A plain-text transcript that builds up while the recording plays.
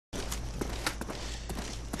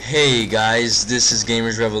Hey guys, this is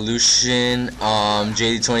Gamers Revolution.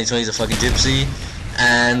 JD2020 is a fucking gypsy,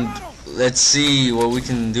 and let's see what we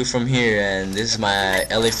can do from here. And this is my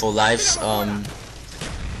LA Full Life's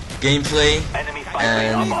gameplay,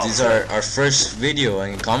 and these are our first video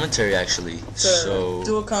and commentary actually. So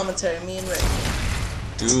do a commentary, me and Rick.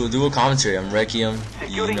 Do a commentary. I'm ReQuiieM,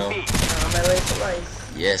 you know. I'm LA Full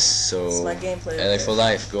Life. Yes, so It's my gameplay. LA Full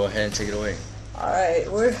Life. Go ahead and take it away. Alright,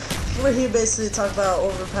 we're here basically to talk about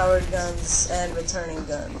overpowered guns and returning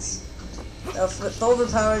guns. Now, with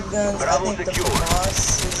overpowered guns, I think the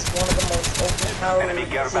FAMAS is one of the most overpowered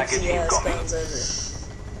gypsy-ass guns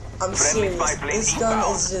ever. I'm serious. This gun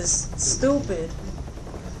is just stupid.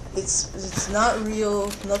 It's not real.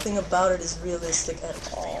 Nothing about it is realistic at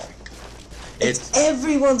all. It's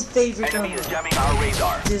everyone's favorite gun.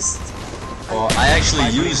 Well, I actually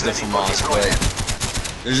use the FAMAS, but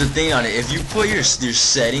there's a thing on it. If you put your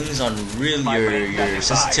settings on your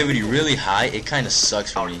sensitivity really high, it kind of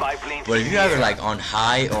sucks for me. But if you have it like on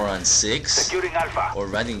high or on 6, or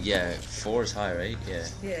I think 4 is high, right? Yeah.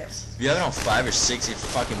 If you have it on 5 or 6, it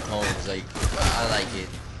fucking phones. Like I like it.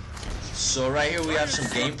 So right here we have some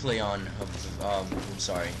gameplay on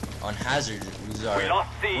on Hazard. These are one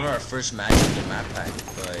of our first matches in the map pack.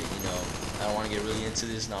 But you know, I don't want to get really into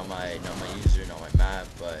this. Not my user, not my map,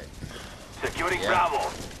 but. Securing Bravo.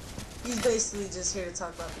 He's basically just here to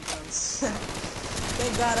talk about the guns.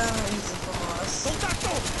 Thank God I don't use the FAMAS.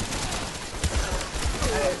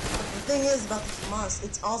 Alright, the thing is about the FAMAS,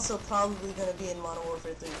 it's also probably going to be in Modern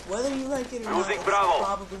Warfare 3. Whether you like it or not, it's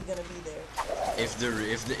probably going to be there. If it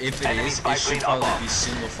is, it should probably be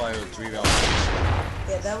single fire 3-round.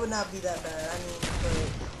 Yeah, that would not be that bad. I mean,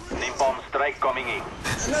 but Napalm strike coming in.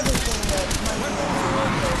 another thing that might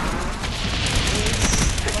be is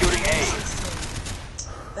securing A.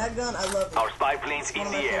 That gun, I love it. Our spy planes in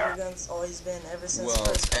the air. Guns always been ever since. Well,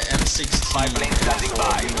 M16 spy plane standing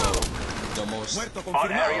by. You know, the most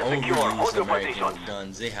overused American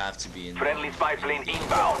guns. They have to be in. Friendly spy plane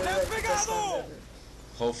inbound.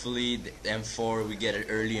 Hopefully, the M4 we get it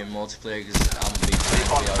early in multiplayer because I'm a big fan.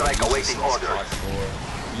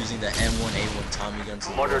 Using the M1A1 Tommy gun.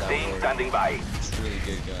 Motor team standing by. It's a really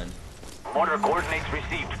good gun. Motor coordinates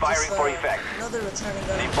received. Firing for effect. Another returning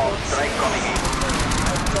gun. Napalm strike coming in.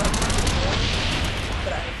 But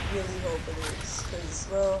I really hope it is, because,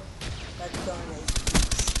 well, that gun is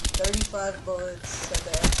 35 bullets, and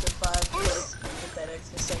the extra 5 bullets, and get that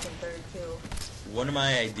extra second, third kill. One of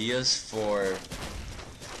my ideas for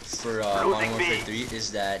Modern Warfare 3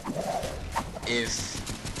 is that if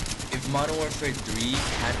Modern Warfare 3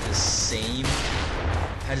 had the same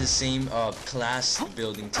class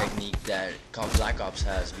building technique that Black Ops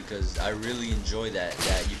has, because I really enjoy that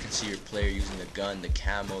you can see your player using the gun, the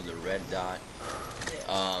camo, the red dot,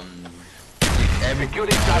 everything.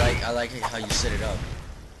 I like how you set it up.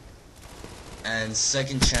 And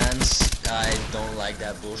second chance, I don't like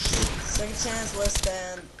that bullshit. Second chance less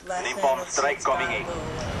than last Napalm strike coming in.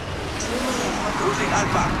 Losing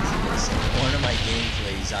Alpha. One of my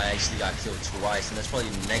gameplays, I actually got killed twice, and that's probably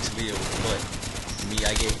the next video we'll put. You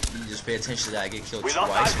just pay attention to that. I get killed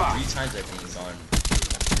twice, 3 times I think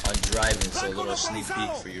on driving. So a little sneak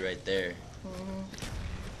peek for you right there.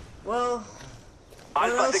 Well,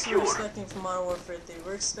 what else are we expecting from Modern Warfare 3?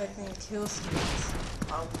 We're expecting kill streaks.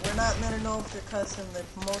 We're not gonna know if they're custom. They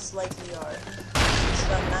most likely are. It's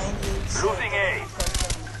about 98%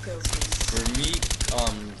 custom kill streaks. For me,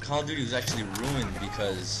 Call of Duty was actually ruined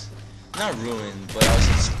because. Not ruined, but I was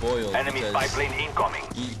spoiled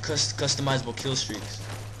because customizable kill streaks.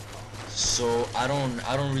 So I don't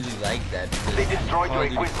really like that because they destroyed your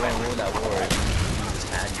equipment. That war, you just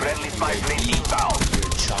had friendly spy plane inbound. Your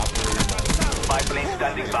chopper, spy plane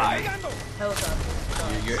standing by.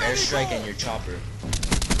 Helicopter. Your airstrike and your chopper.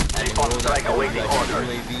 And Napalm strike awaiting order.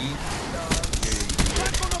 UAV.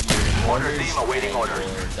 Your mortar team awaiting order.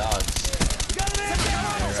 Dogs.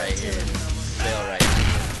 Right here. Fail right.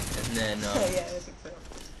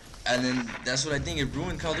 And then that's what I think it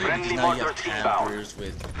ruined Call of Duty, because now you have campers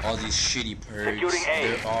with all these shitty perks.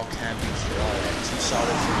 They're all camping for all that. Too solid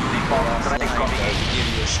for you to go offline. I'll give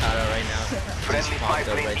you a shout out right now. Just popped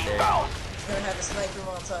up right there. Gonna have a sniper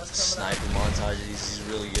montage coming up. Sniper montage. He's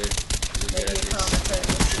really good. Really good at this.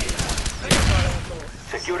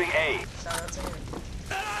 Securing A. Shout out to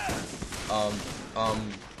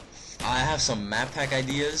him. I have some map pack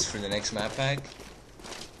ideas for the next map pack.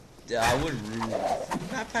 I would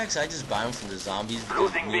map packs. I just buy them from the zombies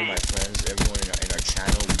because me and my friends, everyone in our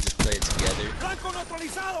channel, we just play it together. I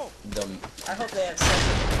hope they have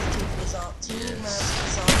separate two maps for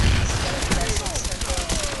zombies.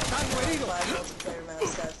 5 multiplayer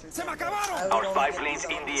maps after 10 bucks. I would Our only spy get plane's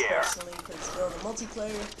these in on the this air. personally because the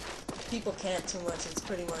multiplayer, people can't too much. It's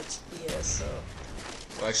pretty much BS. So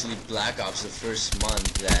Well, actually, Black Ops, the first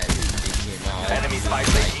month that it came out, I Enemy really spy liked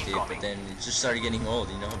plane it, incoming. but then it just started getting old,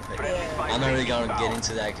 you know. But Yeah. I'm not really gonna get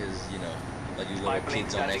into that because, you know, like you Spy little plane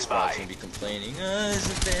kids on standing Xbox by. and be complaining, it's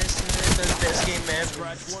the best game ever.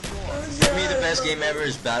 For me, the best game ever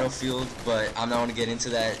is Battlefield, but I'm not gonna get into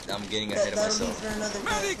that. I'm getting ahead of that'll be myself. for another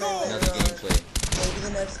gameplay Another later on. gameplay. Maybe the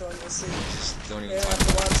next one, we'll see. Just don't We're even gonna talk have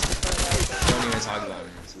to about watch to find out. it. Don't even talk about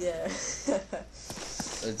it. Yeah.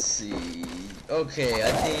 Let's see. Okay,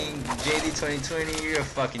 I think JD 2020, you're a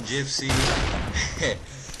fucking gypsy. Shit.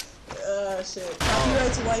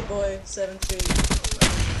 Copyright to White Boy 73.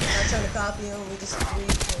 I'm not trying to copy him. We just agreed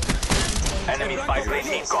to. Enemy spy plane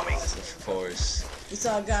incoming. Of course. We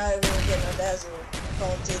saw a guy we were getting a dazzle.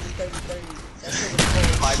 Called JD 3030. That's what it's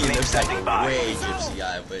called. Spy He plane looks like standing a by. way gypsy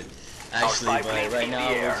guy, but actually, spy plane's right in now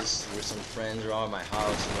the air. we're some friends. We're all at my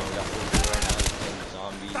house. You know, we got football right now. We're playing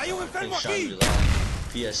zombies. We're playing Shangri-La.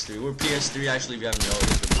 PS3. We're PS3 actually. If you haven't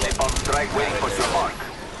noticed. Napalm strike waiting for your mark.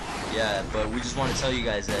 Yeah, but we just want to tell you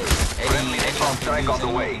guys that anyone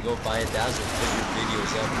can go buy a dazzle, put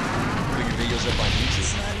your videos up on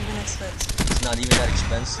It's YouTube. not even expensive. It's not even that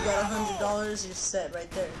expensive. You got $100, you're set right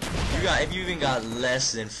there. If you even got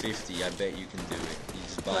less than 50, I bet you can do it. You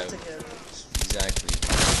just buy Put it. together. Exactly.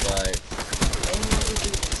 But Anyone can do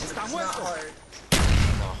this. It's not hard.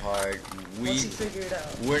 it's not hard. Once you figure it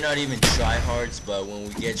out. We're not even tryhards, but when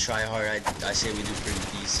we get tryhard, I say we do pretty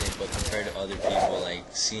decent. But compared to other people like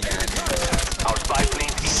Cnanners, Our spy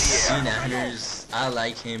plane's in the air. Cnanners, I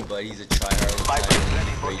like him, but he's a tryhard. Spy plane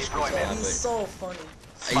ready for Rage quits a lot, deployment. He's but so funny.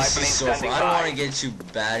 He's plane so fun. standing I don't want by. to get too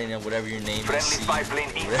bad in it, whatever your name Friendly is. spy plane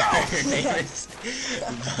Whatever your name is.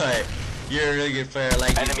 But you're a really good player. I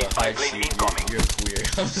like Enemy you, but spy hype plane shit, incoming. you're queer.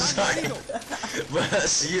 I'm sorry. But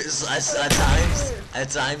at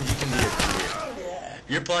times you can be a queer. Yeah.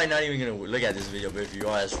 You're probably not even gonna look at this video, but if you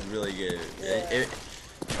are, that's really good. Yeah.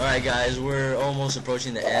 Alright guys, we're almost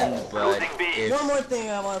approaching the end, but if One more thing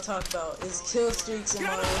I want to talk about is kill streaks in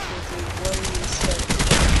Modern Warfare 3. What are you expecting?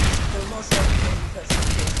 They're most likely going to be custom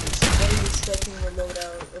kill streaks. What are you expecting your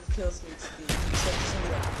loadout of kill streaks to be? You expect it's going to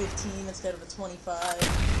be like 15 instead of a 25?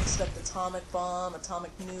 You expect atomic bomb,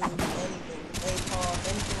 atomic nuke, anything, napalm,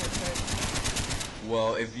 anything returning.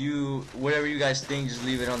 well, if you whatever you guys think, just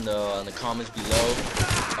leave it on the comments below.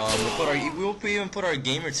 We'll even put our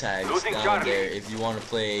gamer tags Losing down Charlie. there if you want to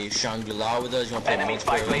play Shangri-La with us. You want to play Enemy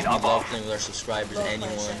spy multiplayer. plane We love above. playing with our subscribers. Love playing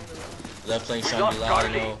Anyone Shangri-La. love playing We lost Shangri-La. You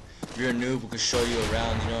Charlie. know, if you're a noob, we can show you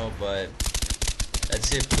around. You know, but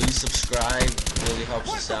that's it. Please subscribe. It really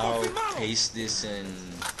helps us out. Paste this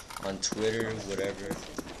on Twitter, whatever.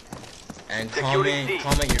 And Security.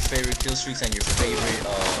 comment your favorite kill streaks and your favorite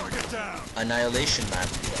annihilation map.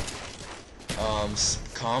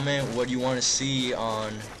 Comment what you want to see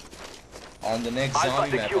on the next Alpha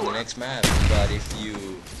zombie map, on the secure. next map. But if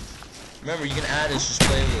you remember, you can add us, just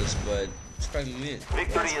playlist. But it's practically it.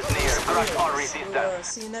 Victory is near. Crush all We'll resistance.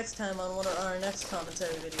 see you next time on our next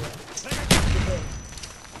commentary video. Good day.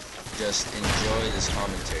 Just enjoy this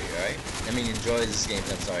commentary, alright? I mean, enjoy this game.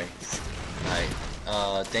 I'm sorry.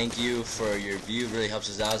 Alright. Thank you for your view. It really helps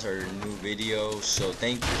us out. It's our new video, so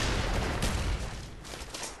thank you.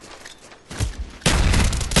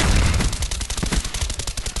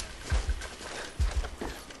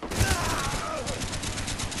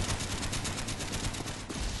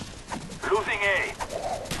 Losing A.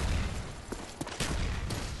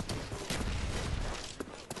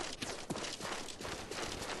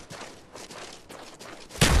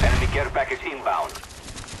 Enemy care package inbound.